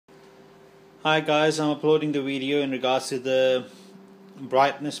Hi guys, I'm uploading the video in regards to the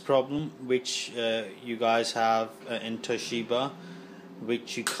brightness problem which you guys have in Toshiba,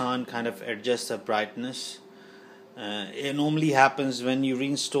 which you can't kind of adjust the brightness. It normally happens when you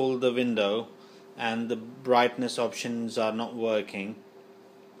reinstall the window and the brightness options are not working.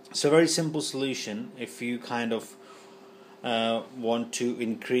 It's a very simple solution. If you kind of want to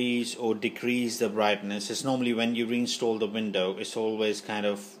increase or decrease the brightness, it's normally when you reinstall the window, it's always kind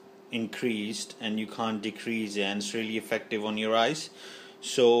of increased and you can't decrease it, and it's really effective on your eyes.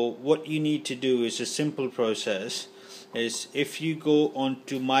 So what you need to do is a simple process. Is if you go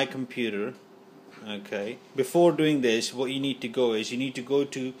onto my computer, okay, before doing this, what you need to go is you need to go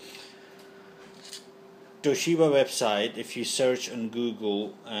to Toshiba website. If you search on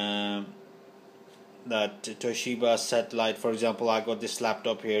Google that Toshiba satellite, for example, I got this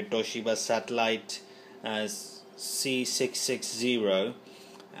laptop here, Toshiba satellite C660,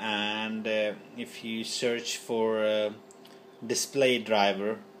 and if you search for display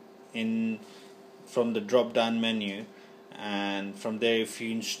driver from the drop down menu, and from there if you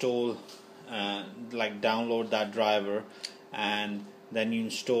install download that driver, and then you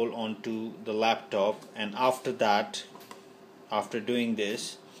install onto the laptop, and after that, after doing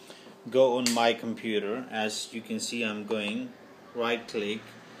this, go on my computer. As you can see, I'm going right click,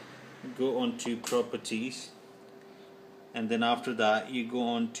 go on to properties, and then after that you go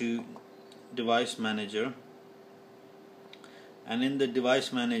on to device manager, and in the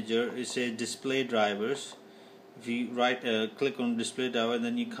device manager it says display drivers. If you click on display driver,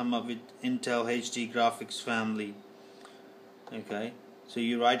 then you come up with Intel HD graphics family. Okay, so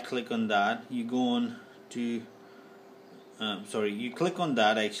you right click on that, you go on to you click on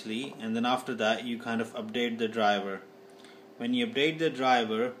that actually, and then after that you kind of update the driver. When you update the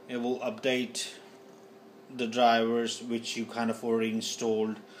driver, it will update the drivers which you kind of already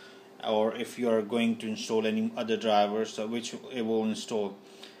installed, or if you are going to install any other drivers, which it will install.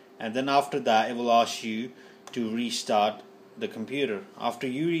 And then after that it will ask you to restart the computer. After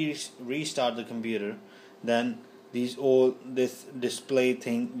you restart the computer, then this display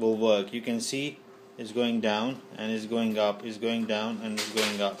thing will work. You can see it's going down and it's going up, it's going down and it's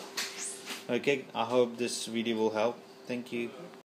going up. Okay, I hope this video will help. Thank you.